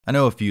I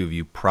know a few of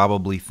you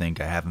probably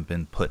think I haven't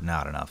been putting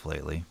out enough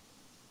lately.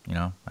 You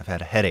know, I've had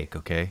a headache,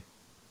 okay?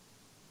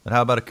 But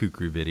how about a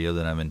Kukri video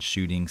that I've been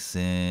shooting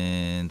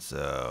since,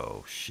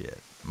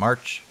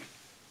 March?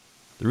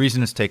 The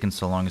reason it's taken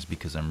so long is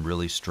because I'm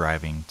really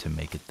striving to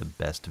make it the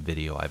best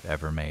video I've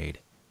ever made.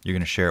 You're going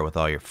to share it with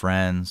all your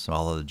friends.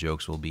 All of the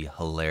jokes will be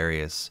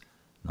hilarious,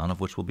 none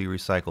of which will be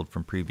recycled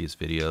from previous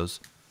videos.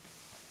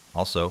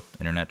 Also,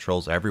 internet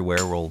trolls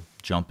everywhere will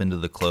jump into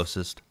the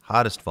closest,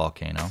 hottest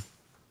volcano,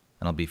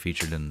 and I'll be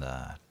featured in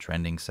the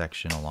trending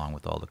section along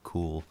with all the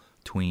cool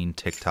tween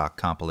TikTok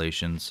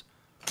compilations.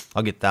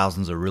 I'll get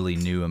thousands of really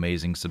new,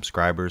 amazing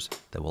subscribers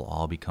that will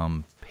all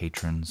become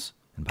patrons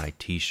and buy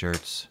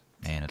t-shirts,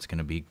 and it's going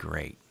to be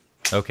great.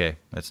 Okay,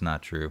 that's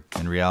not true.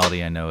 In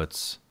reality, I know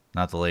it's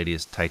not the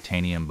latest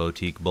titanium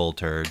boutique bull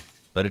turd,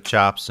 but it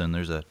chops, and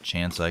there's a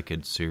chance I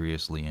could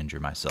seriously injure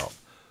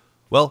myself.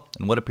 Well,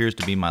 in what appears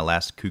to be my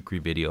last Kukri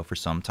video for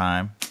some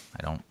time,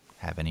 I don't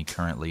have any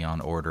currently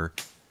on order,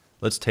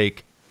 let's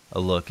take a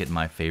look at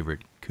my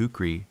favorite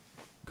Kukri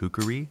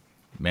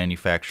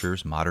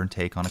manufacturer's modern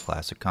take on a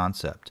classic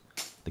concept,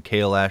 the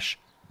Kailash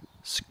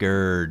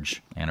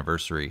Scourge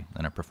Anniversary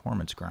and a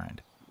performance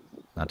grind.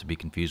 Not to be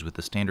confused with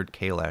the standard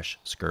Kailash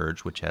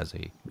Scourge, which has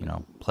a,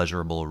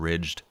 pleasurable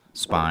ridged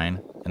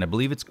spine, and I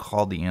believe it's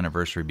called the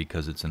Anniversary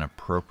because it's an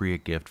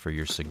appropriate gift for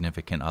your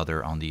significant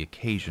other on the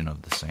occasion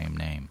of the same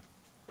name.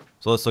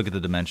 So let's look at the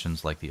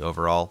dimensions like the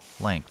overall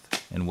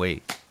length and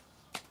weight,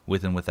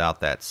 with and without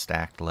that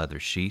stacked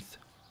leather sheath.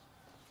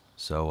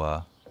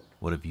 So,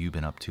 what have you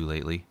been up to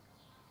lately?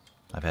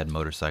 I've had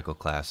motorcycle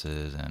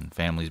classes, and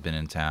family's been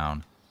in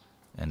town,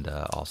 and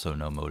also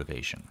no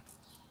motivation.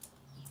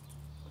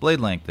 Blade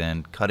length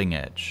and cutting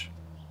edge.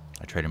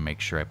 I try to make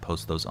sure I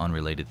post those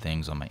unrelated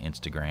things on my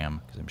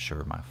Instagram, because I'm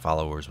sure my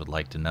followers would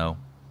like to know.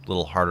 A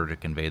little harder to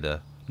convey the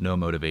no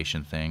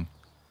motivation thing.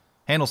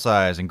 Handle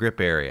size and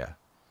grip area,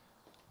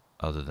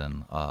 other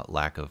than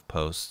lack of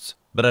posts.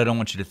 But I don't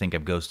want you to think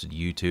I've ghosted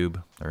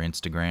YouTube or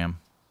Instagram.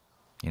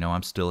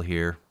 I'm still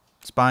here.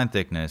 Spine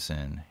thickness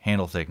and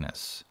handle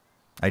thickness.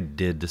 I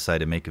did decide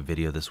to make a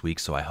video this week,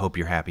 so I hope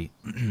you're happy.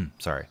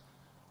 Sorry.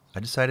 I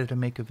decided to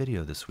make a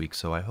video this week,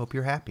 so I hope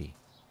you're happy.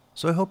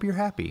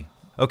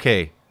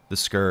 Okay, the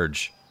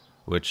Scourge,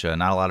 which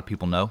not a lot of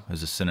people know,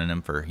 is a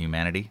synonym for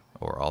humanity,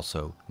 or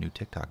also new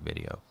TikTok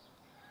video.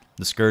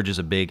 The Scourge is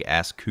a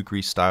big-ass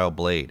Kukri-style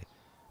blade.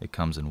 It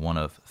comes in one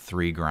of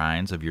 3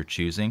 grinds of your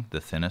choosing,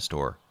 the thinnest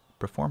or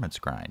performance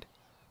grind.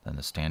 Then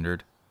the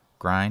standard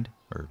grind,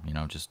 or,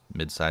 just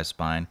mid-size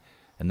spine,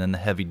 and then the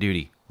heavy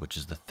duty, which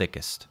is the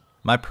thickest.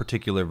 My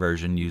particular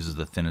version uses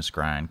the thinnest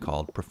grind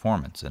called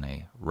Performance in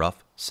a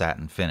rough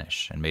satin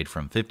finish and made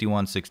from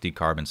 5160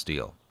 carbon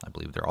steel. I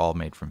believe they're all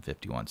made from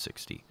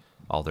 5160.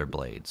 All their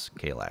blades,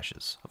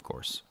 Kailash's, of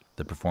course.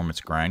 The Performance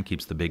grind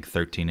keeps the big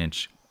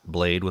 13-inch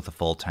blade with a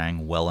full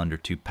tang well under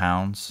 2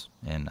 pounds,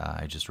 and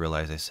I just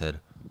realized I said,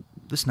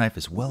 this knife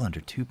is well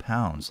under 2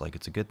 pounds, like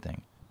it's a good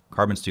thing.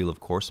 Carbon steel, of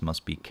course,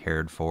 must be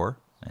cared for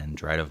and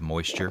dried of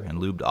moisture and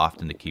lubed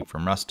often to keep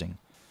from rusting.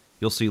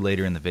 You'll see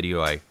later in the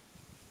video I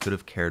could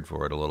have cared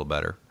for it a little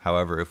better.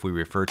 However, if we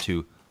refer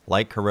to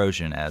light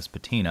corrosion as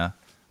patina,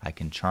 I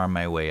can charm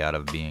my way out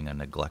of being a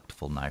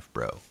neglectful knife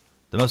bro.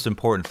 The most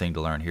important thing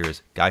to learn here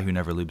is guy who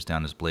never lubes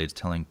down his blades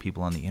telling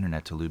people on the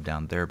internet to lube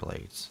down their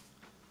blades.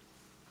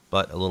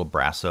 But a little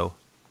brasso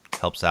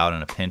helps out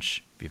in a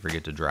pinch if you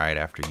forget to dry it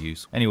after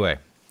use. Anyway,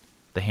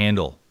 the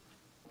handle.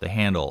 The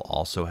handle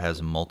also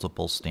has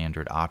multiple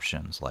standard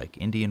options like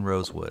Indian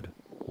rosewood,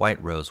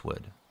 white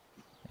rosewood,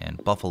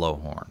 and buffalo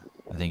horn.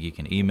 I think you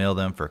can email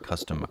them for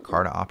custom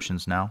micarta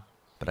options now,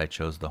 but I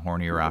chose the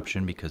hornier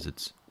option because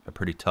it's a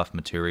pretty tough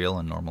material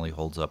and normally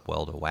holds up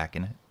well to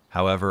whacking it.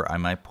 However, I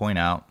might point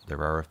out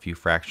there are a few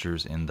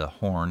fractures in the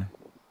horn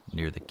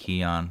near the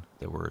keyon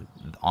that were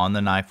on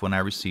the knife when I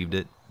received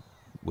it,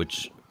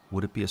 which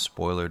would it be a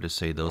spoiler to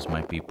say those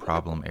might be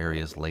problem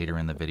areas later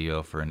in the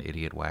video for an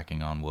idiot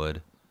whacking on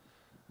wood.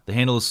 The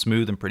handle is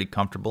smooth and pretty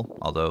comfortable,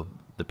 although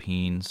the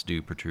pins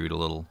do protrude a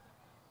little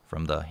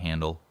from the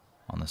handle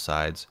on the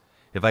sides.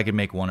 If I could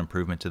make one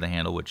improvement to the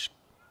handle, which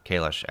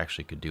Kailash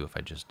actually could do if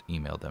I just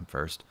emailed them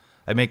first,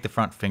 I'd make the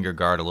front finger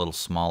guard a little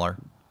smaller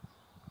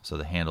so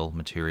the handle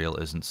material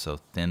isn't so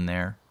thin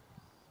there.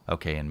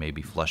 Okay, and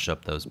maybe flush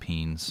up those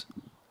pins.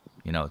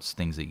 It's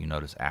things that you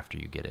notice after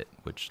you get it,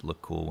 which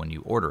look cool when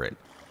you order it.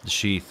 The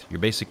sheath. Your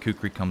basic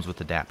Kukri comes with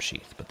the DAP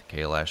sheath, but the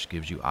Kailash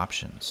gives you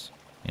options.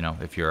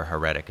 If you're a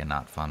heretic and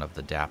not fond of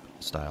the DAP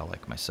style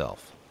like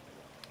myself.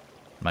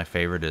 My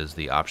favorite is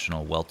the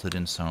optional welted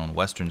and sewn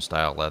Western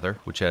style leather,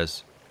 which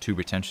has 2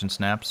 retention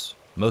snaps.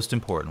 Most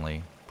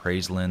importantly,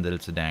 praise Lynn that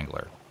it's a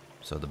dangler,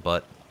 so the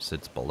butt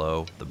sits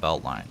below the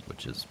belt line,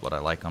 which is what I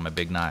like on my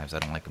big knives. I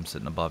don't like them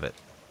sitting above it,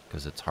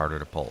 because it's harder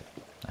to pull.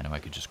 I know I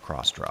could just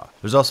cross draw.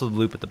 There's also the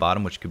loop at the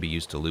bottom, which could be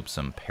used to loop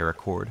some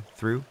paracord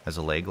through as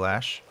a leg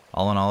lash.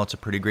 All in all, it's a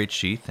pretty great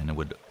sheath, and it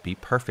would be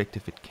perfect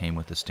if it came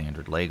with a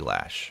standard leg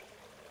lash.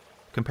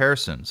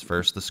 Comparisons.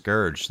 First, the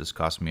Scourge. This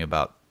cost me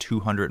about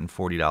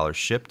 $240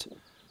 shipped.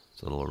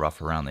 It's a little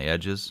rough around the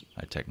edges.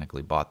 I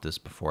technically bought this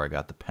before I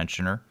got the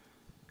pensioner,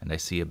 and I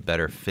see a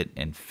better fit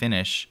and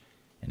finish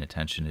and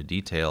attention to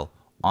detail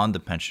on the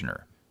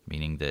pensioner,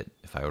 meaning that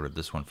if I ordered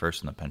this one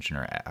first and the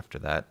pensioner after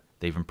that,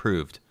 they've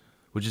improved,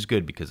 which is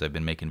good because I've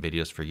been making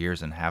videos for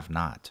years and have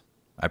not.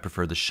 I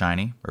prefer the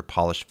shiny or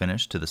polished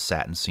finish to the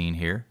satin seen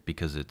here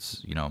because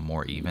it's,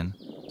 more even.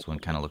 This one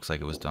kind of looks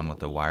like it was done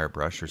with a wire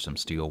brush or some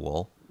steel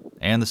wool.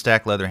 And the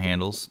stack leather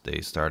handles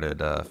they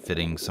started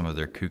fitting some of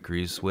their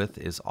Kukris with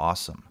is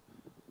awesome.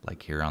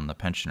 Like here on the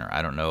pensioner.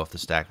 I don't know if the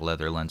stack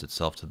leather lends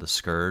itself to the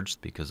Scourge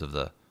because of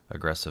the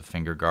aggressive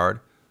finger guard,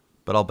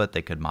 but I'll bet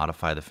they could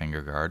modify the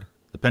finger guard.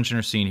 The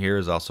pensioner seen here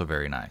is also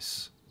very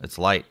nice. It's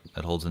light,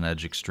 it holds an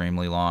edge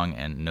extremely long,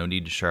 and no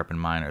need to sharpen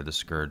mine or the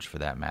Scourge for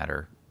that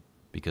matter,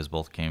 because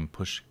both came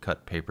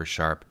push-cut paper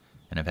sharp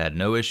and have had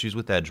no issues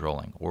with edge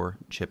rolling or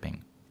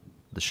chipping.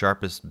 The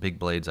sharpest big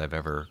blades I've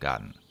ever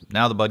gotten.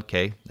 Now the Bud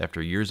K.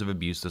 After years of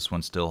abuse, this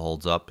one still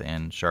holds up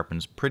and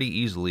sharpens pretty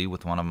easily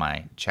with one of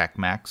my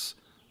Chakmaks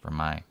from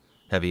my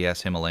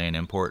heavy-ass Himalayan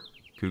Import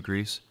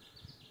Kukris.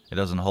 It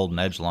doesn't hold an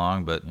edge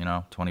long, but,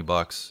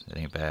 $20, it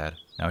ain't bad.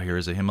 Now here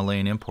is a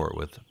Himalayan Import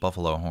with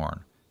buffalo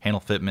horn.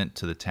 Handle fitment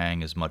to the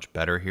tang is much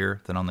better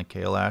here than on the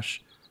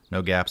Kailash.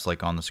 No gaps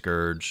like on the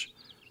Scourge,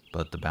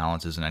 but the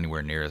balance isn't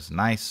anywhere near as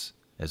nice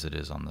as it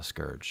is on the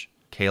Scourge.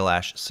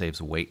 Kailash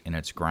saves weight in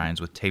its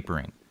grinds with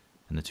tapering,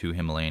 and the two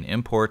Himalayan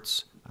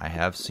Imports I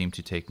have seem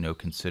to take no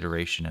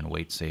consideration in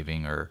weight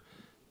saving or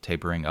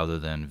tapering other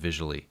than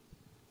visually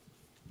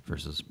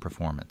versus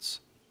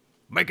performance.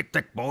 Make it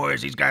thick,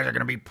 boys. These guys are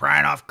going to be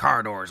prying off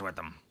car doors with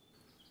them.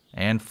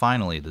 And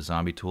finally, the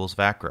Zombie Tools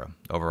Vakra.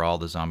 Overall,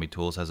 the Zombie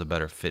Tools has a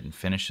better fit and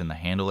finish in the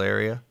handle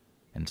area,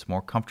 and it's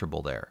more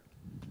comfortable there.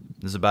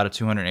 This is about a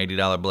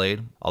 $280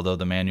 blade, although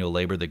the manual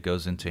labor that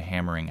goes into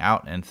hammering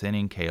out and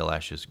thinning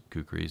Kailash's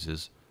Kukris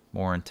is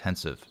more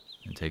intensive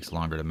and takes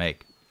longer to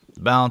make.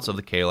 The balance of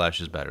the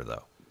Kailash is better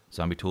though.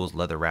 Zombie Tools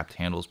leather-wrapped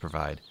handles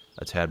provide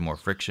a tad more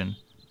friction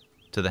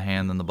to the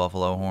hand than the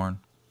buffalo horn.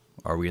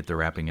 Are we at the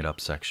wrapping it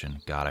up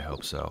section? God, I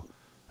hope so.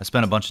 I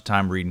spent a bunch of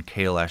time reading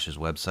Kailash's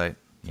website.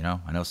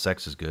 I know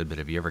sex is good, but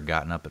have you ever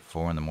gotten up at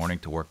 4 in the morning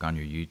to work on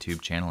your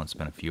YouTube channel and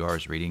spent a few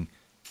hours reading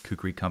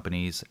Kukri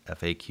companies'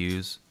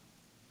 FAQs?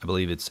 I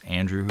believe it's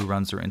Andrew who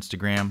runs their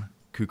Instagram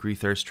Kukri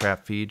Thirst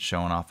Trap feed,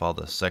 showing off all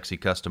the sexy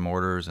custom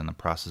orders and the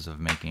process of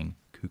making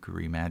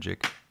kukri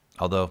magic.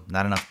 Although,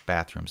 not enough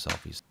bathroom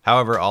selfies.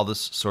 However, all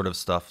this sort of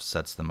stuff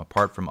sets them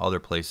apart from other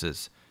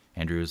places.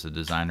 Andrew is the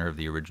designer of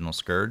the original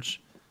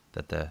Scourge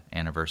that the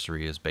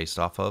Anniversary is based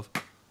off of.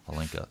 I'll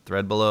link a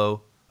thread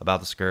below about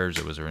the Scourge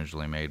that was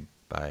originally made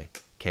by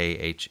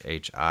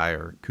KHHI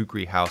or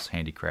Kukri House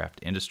Handicraft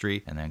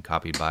Industry and then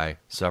copied by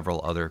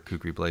several other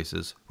Kukri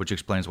places, which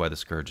explains why the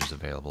Scourge is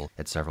available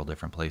at several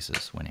different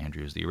places when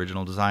Andrew is the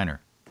original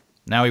designer.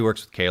 Now he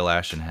works with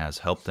Kailash and has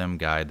helped them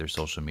guide their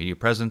social media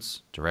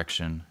presence,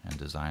 direction, and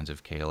designs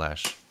of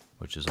Kailash,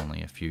 which is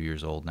only a few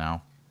years old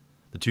now.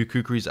 The two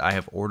Kukris I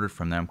have ordered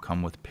from them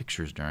come with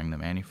pictures during the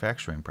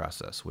manufacturing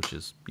process, which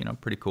is,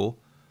 pretty cool.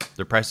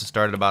 Their prices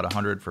start at about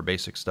 $100 for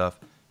basic stuff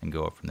and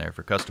go up from there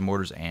for custom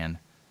orders and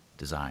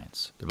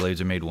designs. The blades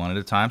are made one at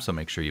a time, so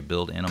make sure you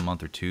build in a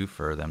month or two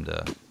for them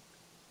to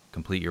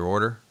complete your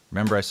order.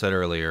 Remember I said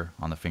earlier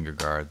on the finger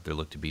guard there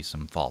looked to be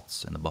some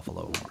faults in the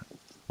buffalo horn.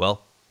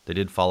 Well, they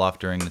did fall off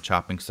during the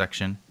chopping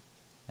section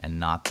and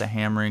not the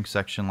hammering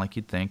section like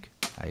you'd think.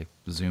 I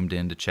zoomed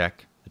in to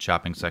check. The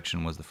chopping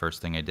section was the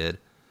first thing I did.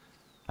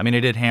 I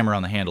did hammer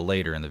on the handle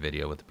later in the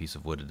video with a piece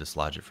of wood to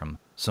dislodge it from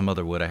some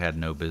other wood I had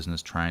no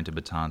business trying to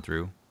baton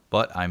through,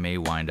 but I may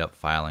wind up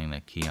filing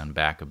the key on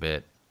back a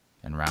bit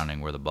and rounding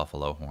where the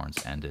buffalo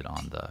horns ended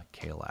on the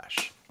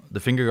Kailash.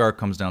 The finger guard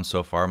comes down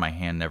so far my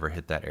hand never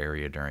hit that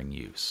area during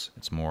use.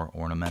 It's more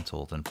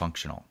ornamental than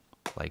functional,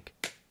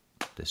 like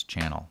this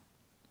channel.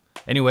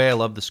 Anyway, I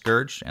love the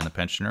Scourge and the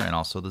pensioner and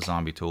also the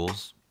Zombie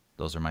Tools.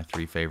 Those are my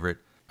three favorite.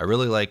 I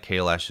really like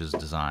Kailash's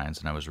designs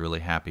and I was really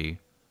happy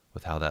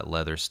with how that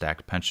leather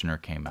stacked pensioner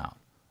came out.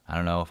 I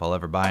don't know if I'll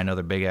ever buy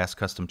another big ass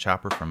custom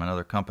chopper from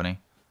another company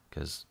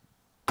because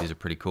these are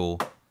pretty cool.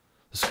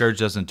 The Scourge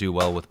doesn't do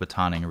well with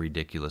batoning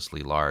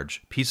ridiculously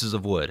large pieces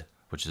of wood,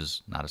 which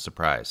is not a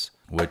surprise,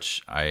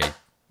 which I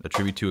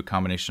attribute to a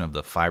combination of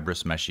the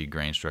fibrous meshy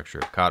grain structure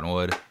of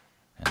cottonwood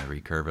and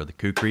the recurve of the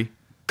Kukri,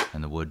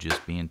 and the wood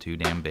just being too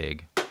damn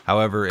big.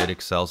 However, it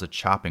excels at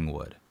chopping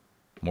wood,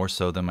 more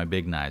so than my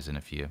big knives, and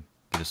if you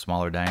get a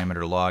smaller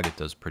diameter log, it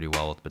does pretty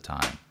well with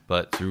batoning.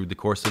 But through the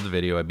course of the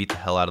video, I beat the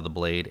hell out of the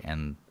blade,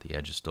 and the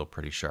edge is still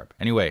pretty sharp.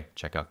 Anyway,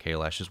 check out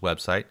Kailash's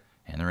website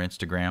and their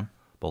Instagram.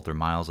 Both are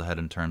miles ahead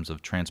in terms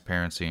of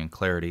transparency and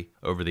clarity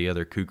over the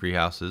other Kukri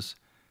houses.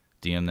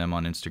 DM them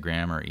on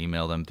Instagram or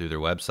email them through their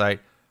website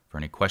for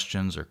any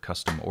questions or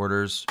custom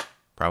orders.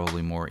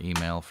 Probably more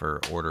email for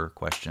order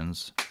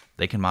questions.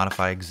 They can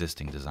modify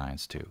existing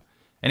designs too.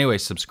 Anyway,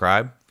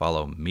 subscribe,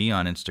 follow me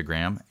on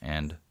Instagram,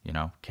 and,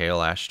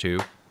 Kailash too.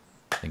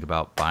 Think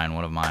about buying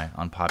one of my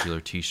unpopular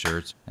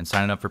t-shirts and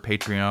signing up for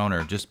Patreon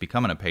or just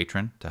becoming a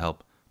patron to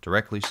help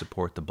directly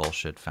support the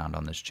bullshit found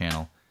on this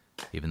channel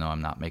even though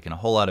I'm not making a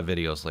whole lot of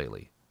videos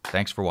lately.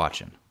 Thanks for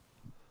watching.